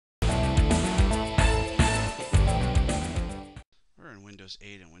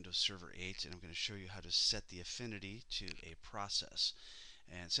Windows 8 and Windows Server 8, and I'm going to show you how to set the affinity to a process.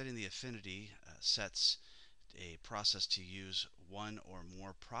 And setting the affinity sets a process to use one or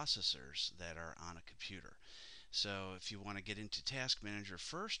more processors that are on a computer. So if you want to get into Task Manager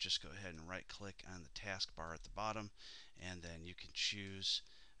first, just go ahead and right click on the taskbar at the bottom, and then you can choose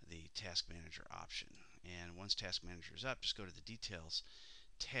the Task Manager option. And once Task Manager is up, just go to the Details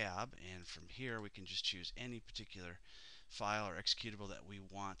tab, and from here we can just choose any particular file or executable that we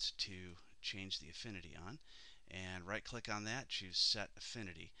want to change the affinity on, and right click on that, choose Set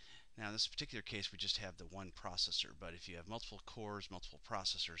Affinity. Now in this particular case we just have the one processor, but if you have multiple cores, multiple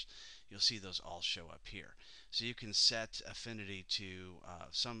processors, you'll see those all show up here. So you can set affinity to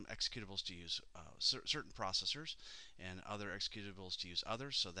some executables to use certain processors and other executables to use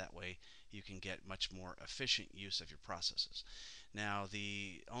others, so that way you can get much more efficient use of your processes. Now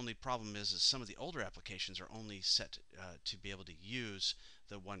the only problem is some of the older applications are only set to be able to use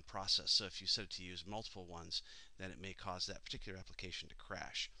the one process. So if you set it to use multiple ones, then it may cause that particular application to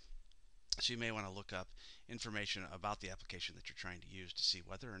crash. So you may want to look up information about the application that you're trying to use to see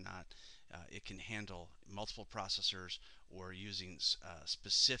whether or not it can handle multiple processors or using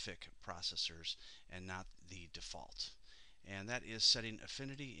specific processors and not the default. And that is setting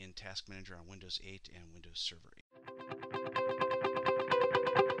affinity in Task Manager on Windows 8 and Windows Server 8.